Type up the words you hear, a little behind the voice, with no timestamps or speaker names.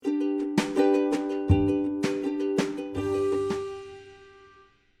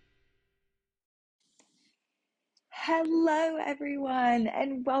Hello, everyone,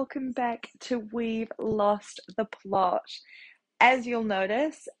 and welcome back to We've Lost the Plot. As you'll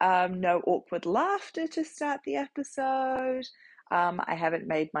notice, no awkward laughter to start the episode. I haven't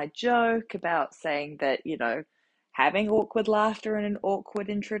made my joke about saying that, having awkward laughter and an awkward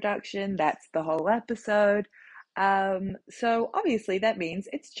introduction, that's the whole episode. So obviously that means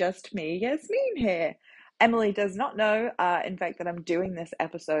it's just me, Yasmin here. Emily does not know, in fact, that I'm doing this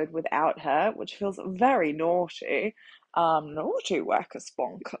episode without her, which feels very naughty. Naughty wackus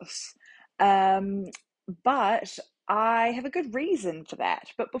bonkers. Um, but I have a good reason for that.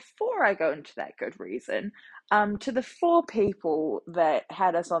 But before I go into that good reason, to the four people that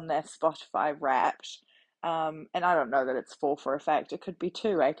had us on their Spotify Wrapped, and I don't know that it's four for a fact, it could be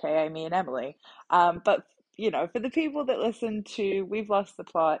two, aka me and Emily. But for the people that listened to We've Lost the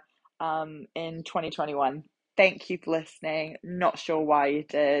Plot in 2021, thank you for listening. Not sure why you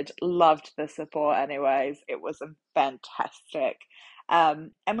did. Loved the support anyways. It was fantastic.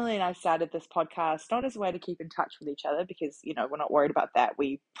 Emily and I started this podcast not as a way to keep in touch with each other because, we're not worried about that.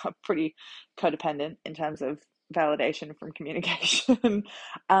 We are pretty codependent in terms of validation from communication.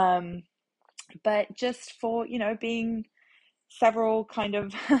 But just for, being several kind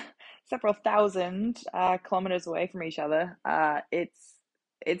of several thousand kilometers away from each other,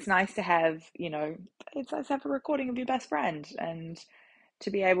 it's nice to have, it's nice to have a recording of your best friend and to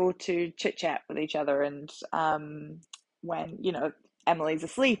be able to chit chat with each other. And when Emily's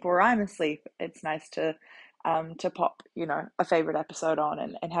asleep or I'm asleep, it's nice to pop a favorite episode on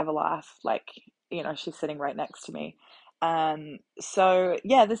and have a laugh, like she's sitting right next to me. So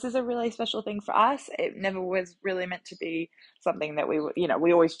yeah, this is a really special thing for us. It never was really meant to be something that we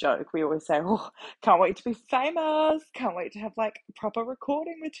always joke. We always say, oh, can't wait to be famous, can't wait to have like proper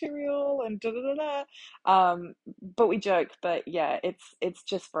recording material and da da da da. But we joke, but yeah, it's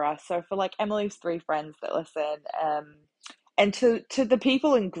just for us. So for like Emily's three friends that listen, and to the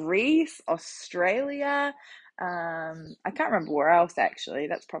people in Greece, Australia, I can't remember where else actually.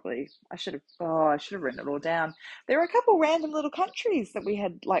 That's probably I should have written it all down. There are a couple random little countries that we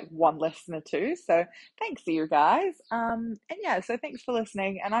had like one listener to. So thanks to you guys. And yeah, so thanks for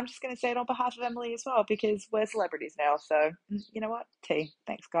listening. And I'm just gonna say it on behalf of Emily as well because we're celebrities now. So you know what?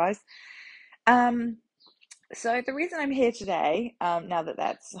 Thanks guys. Um, so the reason I'm here today, now that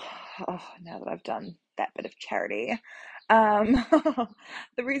I've done that bit of charity, um,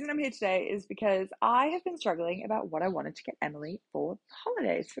 the reason I'm here today is because I have been struggling about what I wanted to get Emily for the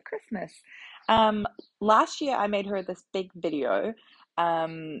holidays for Christmas. Um, Last year I made her this big video,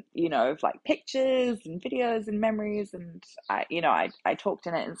 of like pictures and videos and memories, and I talked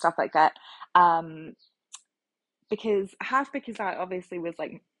in it and stuff like that. Um, because I obviously was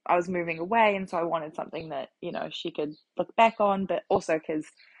like I was moving away, and so I wanted something that she could look back on, but also because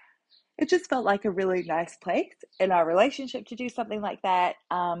it just felt like a really nice place in our relationship to do something like that.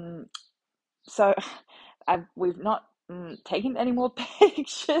 So we've not taken any more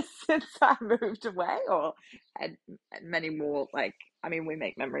pictures since I moved away, or had many more. Like, I mean, we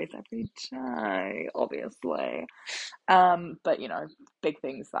make memories every day, obviously. But big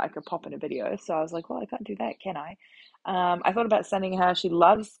things that I could pop in a video. So I was like, well, I can't do that, can I? I thought about sending her. She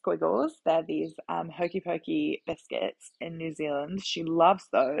loves squiggles. They're these hokey pokey biscuits in New Zealand. She loves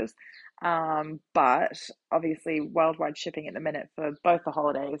those. But obviously, worldwide shipping at the minute for both the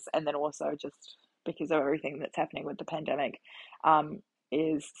holidays and then also just because of everything that's happening with the pandemic,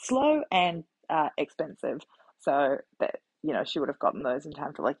 is slow and expensive. So that she would have gotten those in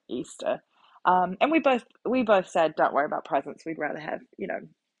time for like Easter. And we both said, don't worry about presents. We'd rather have,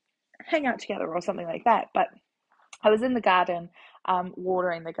 hang out together or something like that. But I was in the garden,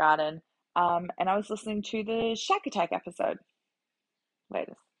 watering the garden, and I was listening to the Shack Attack episode. Wait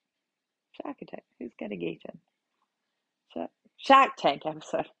a Shack Attack. Who's getting eaten? Shark Tank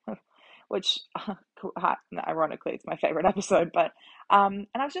episode, which ironically it's my favorite episode. But and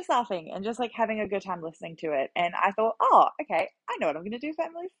I was just laughing and just like having a good time listening to it. And I thought, oh, okay, I know what I'm gonna do for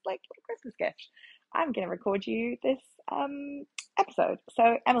Emily's like Christmas gift. I'm gonna record you this episode.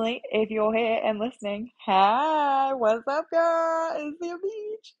 So Emily, if you're here and listening, hi, what's up, girl? Is there a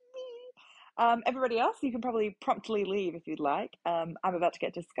beach? Everybody else, you can probably promptly leave if you'd like. I'm about to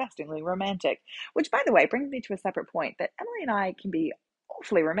get disgustingly romantic, which, by the way, brings me to a separate point that Emily and I can be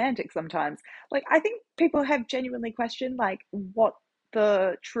awfully romantic sometimes. Like, I think people have genuinely questioned, like, what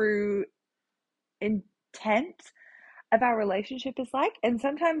the true intent of our relationship is like. And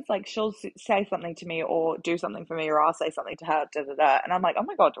sometimes, like, she'll say something to me or do something for me, or I'll say something to her, da da da. And I'm like, oh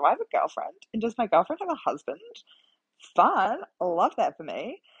my God, do I have a girlfriend? And does my girlfriend have a husband? Fun. I love that for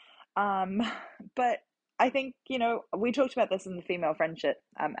me. Um, but I think, we talked about this in the female friendship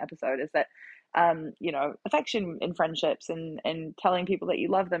episode, is that affection in friendships, and telling people that you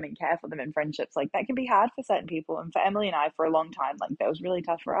love them and care for them in friendships. Like that can be hard for certain people. And for Emily and I, for a long time, like that was really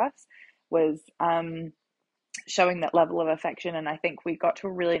tough for us, was showing that level of affection. And I think we got to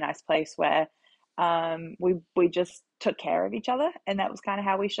a really nice place where we just took care of each other, and that was kind of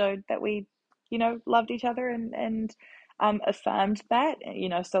how we showed that we, loved each other, and affirmed that.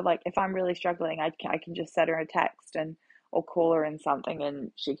 So like if I'm really struggling, I can just send her a text and or call her in something,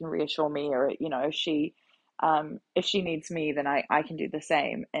 and she can reassure me, or if she needs me, then I can do the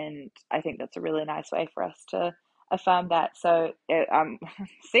same. And I think that's a really nice way for us to affirm that. So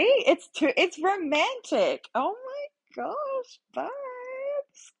see, it's romantic. Oh my gosh,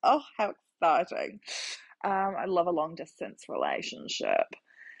 babes. Oh, how exciting. I love a long distance relationship.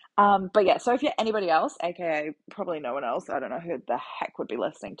 But yeah, so if you're anybody else, aka probably no one else, I don't know who the heck would be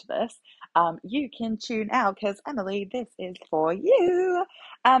listening to this, you can tune out because Emily, this is for you.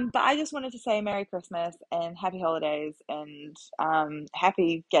 But I just wanted to say Merry Christmas and Happy Holidays, and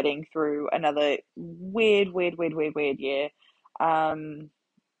happy getting through another weird year. Um,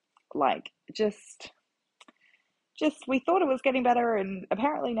 like just we thought it was getting better, and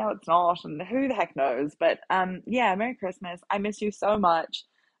apparently now it's not, and who the heck knows. But yeah, Merry Christmas. I miss you so much.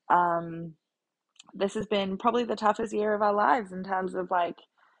 Um, this has been probably the toughest year of our lives in terms of like,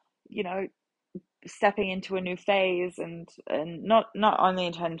 you know, stepping into a new phase, and not only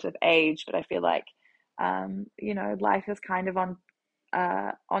in terms of age, but I feel like life is kind of on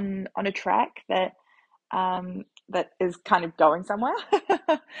a track that is kind of going somewhere.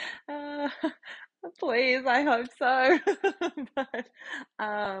 uh, Please, I hope so. But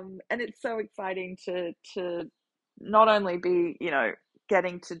and it's so exciting to not only be,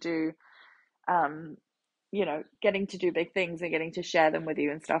 getting to do getting to do big things and getting to share them with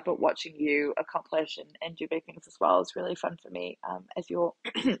you and stuff, but watching you accomplish and do big things as well is really fun for me, as your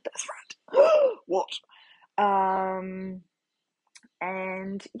best friend. What? Um,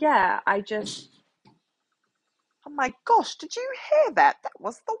 and yeah, oh my gosh, did you hear that? That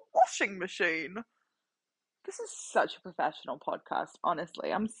was the washing machine. This is such a professional podcast,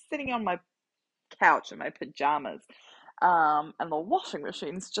 honestly. I'm sitting on my couch in my pajamas. And the washing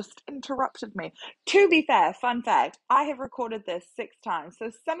machines just interrupted me. To be fair, fun fact, I have recorded this 6 times, so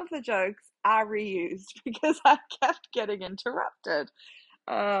some of the jokes are reused because I kept getting interrupted.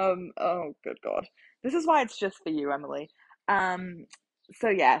 Oh, good God. This is why it's just for you, Emily. Um, so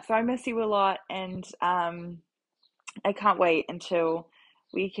yeah, so I miss you a lot, and I can't wait until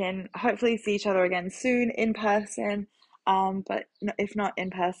we can hopefully see each other again soon in person. But if not in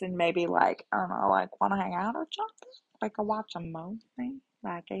person, maybe like, I don't know, like want to hang out or something? Like a watch a movie,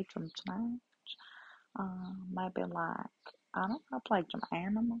 like eat some snacks. Maybe like, I don't know, play some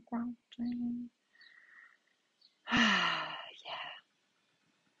Animal Crossing. Yeah,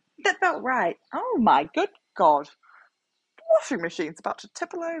 that felt right. Oh my good God. Washing machine's about to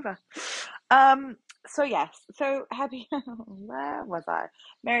tipple over. Um, so yes, so happy, where was I?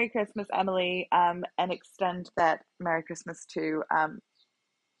 Merry Christmas, Emily, and extend that Merry Christmas to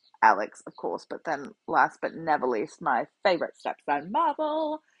Alex, of course, but then last but never least, my favorite stepson,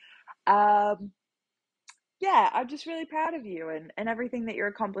 Marvel. Um, yeah, I'm just really proud of you and everything that you're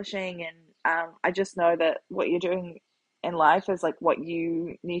accomplishing, and I just know that what you're doing in life is like what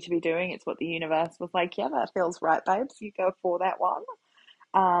you need to be doing. It's what the universe was like, yeah, that feels right, babes. You go for that one.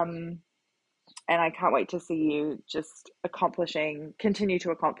 Um, and I can't wait to see you just continue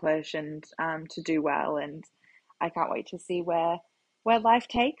to accomplish, and to do well. And I can't wait to see where life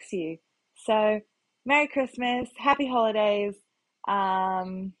takes you. So, Merry Christmas, Happy Holidays.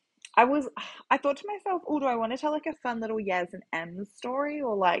 Um, I was, I thought to myself, oh, do I want to tell like a fun little Yaz and Em story,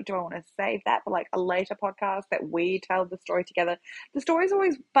 or like, do I want to save that for like a later podcast that we tell the story together? The story's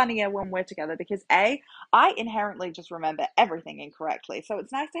always funnier when we're together because I inherently just remember everything incorrectly. So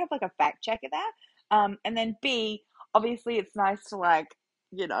it's nice to have like a fact checker there. And then B, obviously it's nice to like,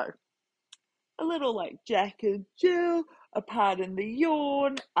 you know, a little like Jack and Jill, a pardon the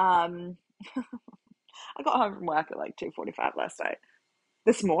yawn. I got home from work at like 2:45 last night.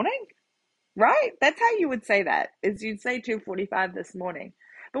 This morning, right? That's how you would say that, is you'd say 2:45 this morning.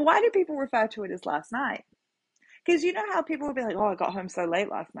 But why do people refer to it as last night? Because you know how people would be like, "Oh, I got home so late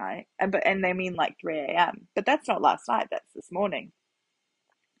last night," and they mean like 3 a.m. But that's not last night. That's this morning.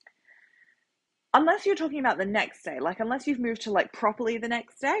 Unless you're talking about the next day, like unless you've moved to like properly the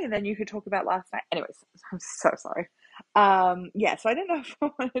next day, and then you could talk about last night. Anyways, I'm so sorry. Yeah, so I didn't know if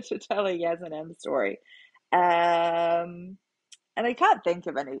I wanted to tell a Yes and M story. Um, and I can't think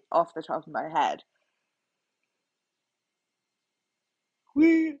of any off the top of my head.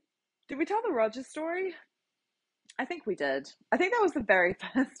 We did we tell the Roger story? I think we did. I think that was the very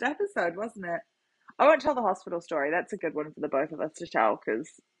first episode, wasn't it? I won't tell the hospital story. That's a good one for the both of us to tell because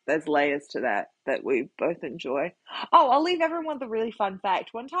there's layers to that we both enjoy. Oh, I'll leave everyone with a really fun fact.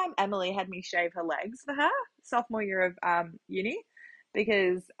 One time, Emily had me shave her legs for her sophomore year of uni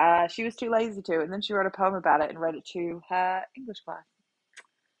because she was too lazy to, and then she wrote a poem about it and read it to her English class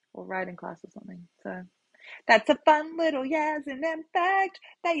or writing class or something. So that's a fun little yes and then fact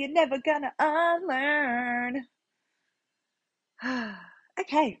that you're never gonna unlearn.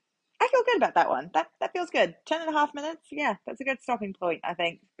 Okay. I feel good about that one. That feels good. 10.5 minutes. Yeah, that's a good stopping point, I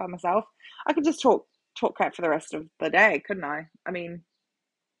think, by myself. I could just talk crap for the rest of the day, couldn't I? I mean,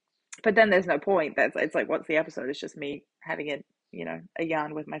 but then there's no point. That's it's like what's the episode? It's just me having a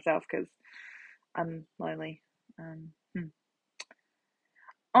yarn with myself because I'm lonely. Hmm.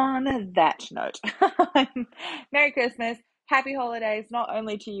 On that note, Merry Christmas, Happy Holidays, not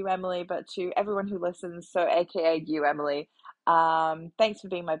only to you, Emily, but to everyone who listens. So, AKA you, Emily. Thanks for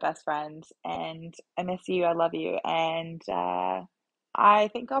being my best friend, and I miss you. I love you, and I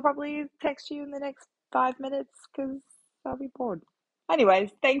think I'll probably text you in the next 5 minutes because I'll be bored.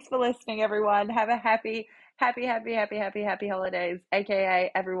 Anyways, thanks for listening, everyone. Have a happy, happy, happy, happy, happy, happy holidays,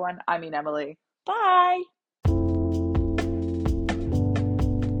 AKA everyone. I mean Emily. Bye.